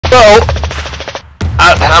Well,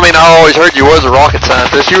 I mean, I always heard you was a rocket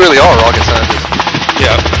scientist. You really are a rocket scientist.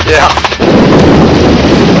 Yeah. Yeah.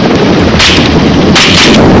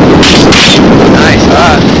 Nice. All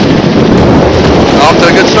right. Off to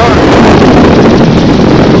a good start.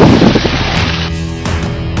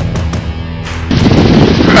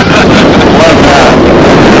 Love that.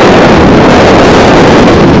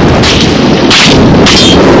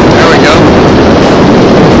 There we go.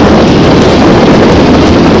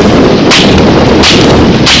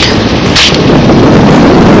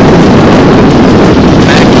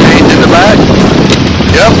 Change in the back.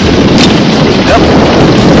 Yep. Yep.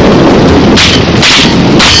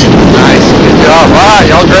 Nice. Good job. All right,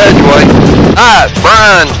 y'all graduate. All right,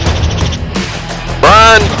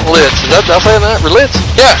 Bryan Litz. Is that, did I say that? Litz?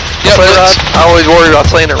 Yeah. Yeah. Right? I always worry about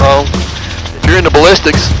saying it wrong. If you're into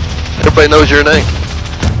ballistics, everybody knows your name.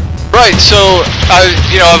 Right. So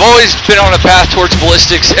I've always been on a path towards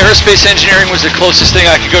ballistics. Aerospace engineering was the closest thing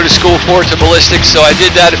I could go to school for to ballistics. So I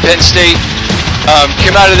did that at Penn State.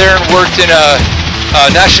 Came out of there and worked in a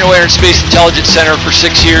National Air and Space Intelligence Center for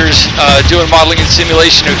 6 years, doing modeling and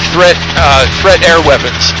simulation of threat air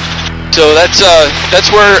weapons. So that's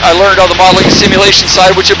where I learned all the modeling and simulation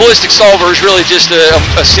side, which a ballistic solver is really just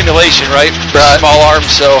a simulation, right? Right. Small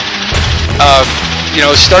arms. So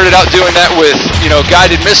started out doing that with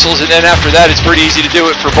guided missiles, and then after that, it's pretty easy to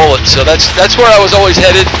do it for bullets. So that's where I was always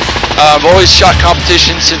headed. I've always shot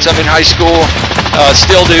competitions since I'm in high school.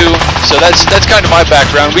 Still do. So that's kind of my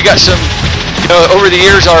background. We got some. Over the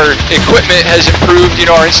years, our equipment has improved.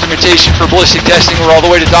 Our instrumentation for ballistic testing, we're all the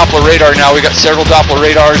way to Doppler radar now. We got several Doppler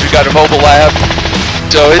radars. We got a mobile lab.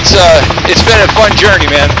 So it's been a fun journey,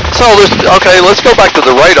 man. So okay, let's go back to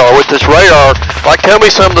the radar. With this radar, like, tell me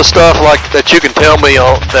some of the stuff like that you can tell me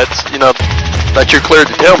on. That's that you're cleared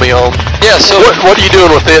to tell me on. Yeah. So what are you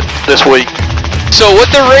doing with it this week? So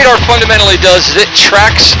what the radar fundamentally does is it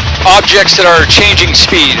tracks objects that are changing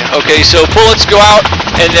speed. Okay, so bullets go out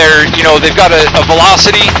and they've got a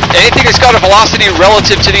velocity. Anything that's got a velocity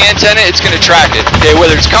relative to the antenna, it's going to track it. Okay,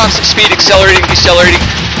 whether it's constant speed, accelerating, decelerating.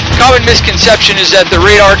 Common misconception is that the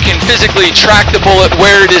radar can physically track the bullet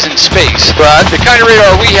where it is in space. Right. The kind of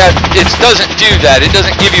radar we have, it doesn't do that. It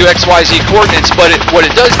doesn't give you XYZ coordinates, but what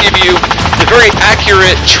it does give you, the very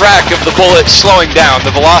accurate track of the bullet slowing down,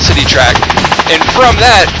 the velocity track. And from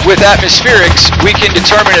that, with atmospherics, we can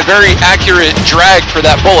determine a very accurate drag for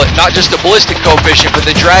that bullet, not just the ballistic coefficient, but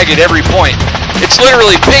the drag at every point. It's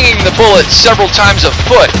literally pinging the bullet several times a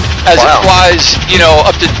foot as it flies,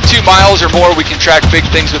 up to 2 miles or more. We can track big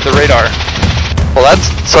things with the radar. Well,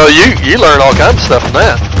 so you learn all kinds of stuff from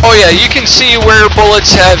that. Oh yeah, you can see where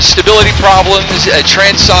bullets have stability problems. At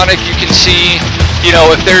transonic, you can see,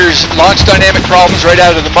 if there's launch dynamic problems right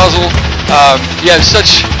out of the muzzle. You have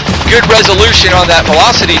such good resolution on that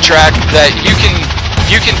velocity track that you can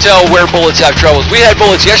tell where bullets have troubles. We had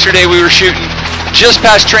bullets yesterday we were shooting just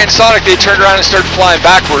past transonic. They turned around and started flying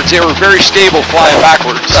backwards. They were very stable flying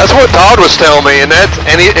backwards. That's what Todd was telling me, and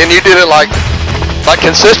you did it like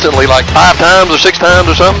consistently, like 5 times or 6 times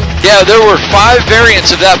or something. Yeah, there were 5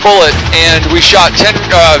 variants of that bullet, and we shot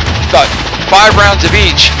about 5 rounds of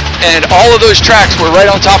each. And all of those tracks were right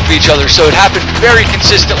on top of each other, so it happened very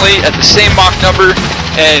consistently at the same Mach number,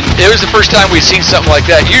 and it was the first time we'd seen something like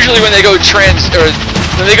that. Usually when they go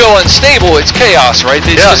unstable, it's chaos, right?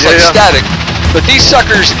 It's just static. But these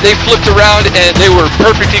suckers, they flipped around and they were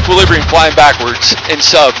perfect equilibrium flying backwards in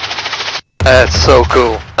sub. That's so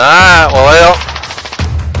cool. Alright, well,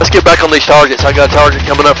 let's get back on these targets. I got a target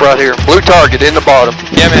coming up right here. Blue target in the bottom.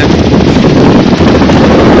 Yeah, man.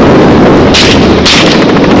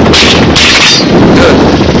 Good.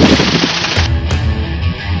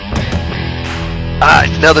 Alright,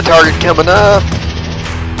 another target coming up.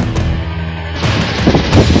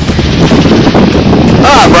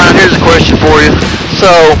 Alright, Bryan, here's a question for you. So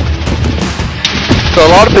a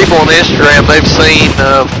lot of people on Instagram, they've seen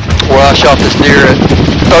where I shot this deer at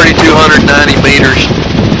 3,290 meters.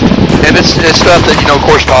 And it's stuff that, of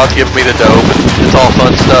course, Todd's giving me the dope. It's all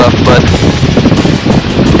fun stuff, but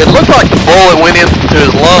it looked like the bullet went into his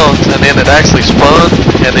lungs and then it actually spun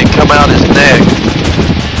and then come out his neck.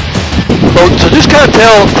 So just kind of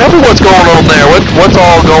tell me what's going on there. What's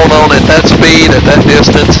all going on at that speed, at that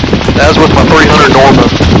distance? That was with my 300 Norma.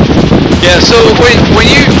 Yeah. So when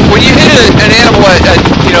you hit an animal at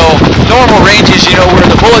normal ranges, where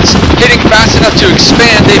the bullet's hitting fast enough to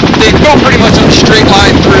expand, they go pretty much on a straight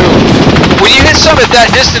line through. When you hit some at that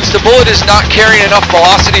distance, the bullet is not carrying enough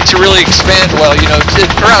velocity to really expand well.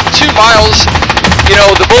 Around 2 miles,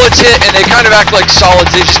 the bullets hit and they kind of act like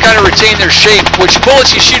solids. They just kind of retain their shape, which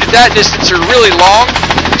bullets you shoot at that distance are really long.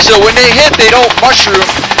 So when they hit, they don't mushroom.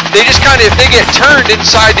 they just kind of, if they get turned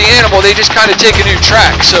inside the animal, they just kind of take a new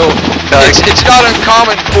track. So it's not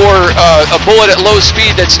uncommon for a bullet at low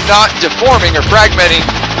speed that's not deforming or fragmenting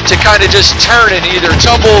to kind of just turn and either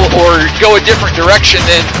tumble or go a different direction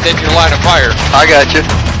than your line of fire. I got you.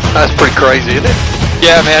 That's pretty crazy, isn't it?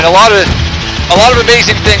 Yeah, man. A lot of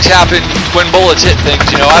amazing things happen when bullets hit things.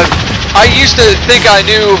 You know, I used to think I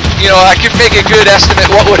knew, you know, I could make a good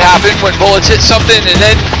estimate what would happen when bullets hit something, and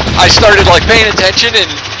then I started like paying attention, and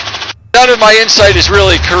none of my insight is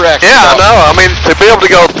really correct. Yeah, I know. I mean, to be able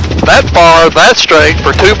to go that far, that straight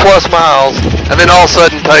for 2+ miles, and then all of a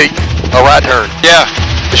sudden take a right turn. Yeah.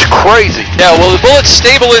 It's crazy. Yeah, well, the bullet's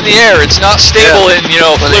stable in the air. It's not stable in, you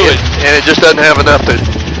know, fluid. And it just doesn't have enough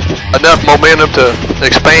momentum to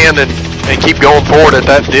expand and keep going forward at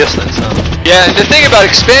that distance. Yeah, and the thing about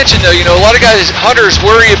expansion, though, you know, a lot of hunters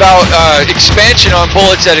worry about expansion on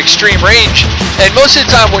bullets at extreme range. And most of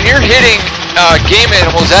the time, when you're hitting game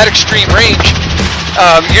animals at extreme range,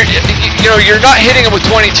 you're not hitting them with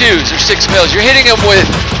 22s or 6mm. You're hitting them with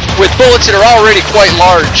bullets that are already quite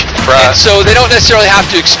large. Right. And so they don't necessarily have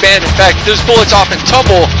to expand. In fact, those bullets often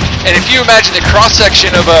tumble. And if you imagine the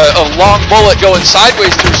cross-section of a long bullet going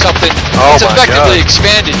sideways through something, it's effectively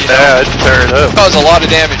expanded, you know? Yeah, it's tearing up. Cause a lot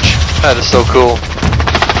of damage. That is so cool.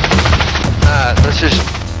 Alright, let's just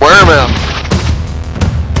wear them out.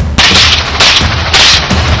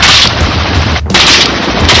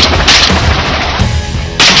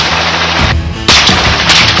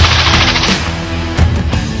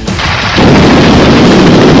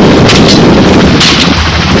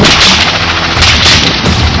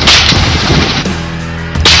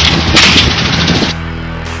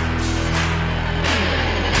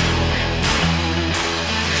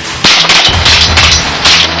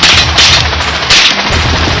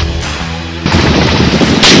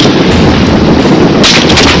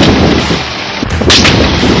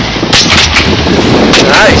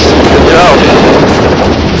 Nice. Good job.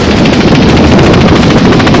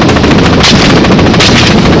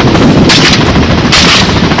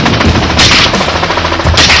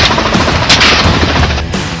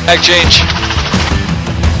 Mag change.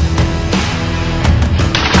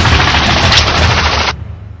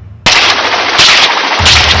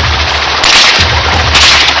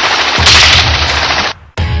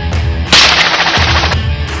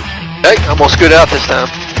 Hey, I'm gonna scoot out this time.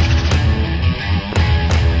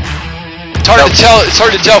 It's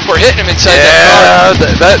hard to tell if we're hitting them inside that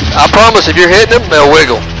car. I promise, if you're hitting them, they'll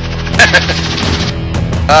wiggle.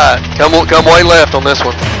 All right, come way left on this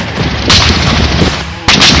one.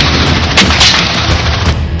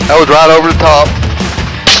 That was right over the top.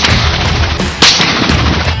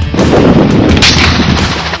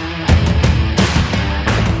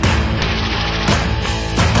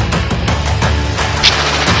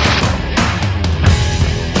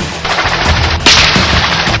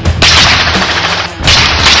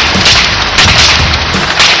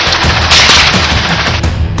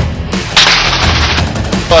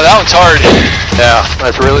 Oh, that one's hard. Yeah,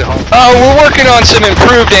 that's really hard. We're working on some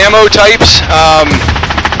improved ammo types.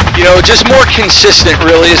 You know, just more consistent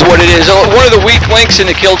really is what it is. One of the weak links in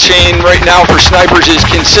the kill chain right now for snipers is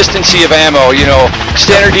consistency of ammo. You know,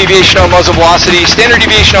 standard deviation on muzzle velocity, standard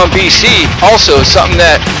deviation on BC also is something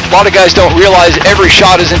that a lot of guys don't realize. Every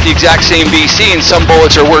shot isn't the exact same BC, and some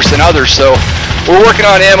bullets are worse than others. So we're working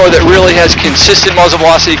on ammo that really has consistent muzzle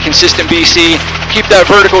velocity, consistent BC, keep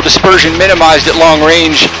that vertical dispersion minimized at long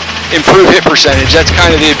range, improve hit percentage. That's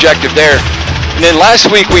kind of the objective there. And then last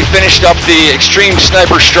week we finished up the Extreme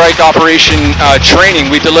Sniper Strike Operation training.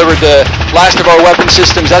 We delivered the last of our weapon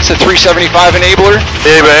systems. That's the 375 enabler.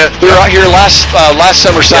 Yeah, man. We were out here last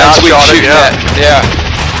summer science week shooting that. Yeah.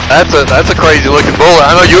 That's a crazy looking bullet.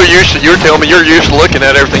 I know you were telling me you're used to looking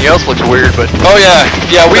at everything else looks weird, but oh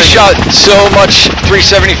yeah, we shot so much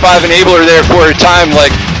 375 enabler there for a time.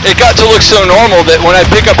 Like it got to look so normal that when I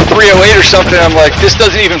pick up a 308 or something, I'm like, this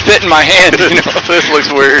doesn't even fit in my hand. You know? This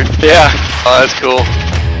looks weird. Yeah. Oh, that's cool.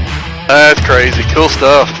 That's crazy. Cool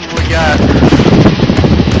stuff. We got.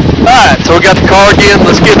 Alright, so we got the car again.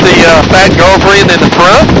 Let's get the fat girlfriend in the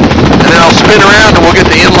front, and then I'll spin around and we'll get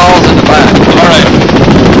the in-laws in the back. Alright.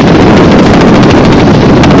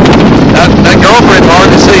 That girlfriend's hard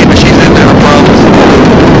to see, but she's in there, I promise.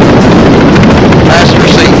 Passenger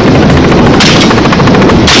seat.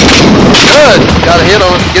 Good. Got a hit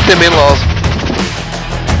on it. Get them in-laws.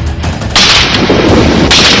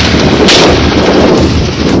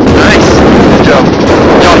 Nice. Good job.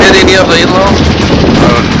 Y'all hit any of the in-laws?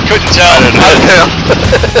 Couldn't tell.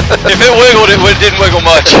 If it wiggled, it didn't wiggle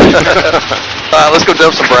much. Alright, let's go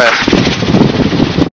dump some brass.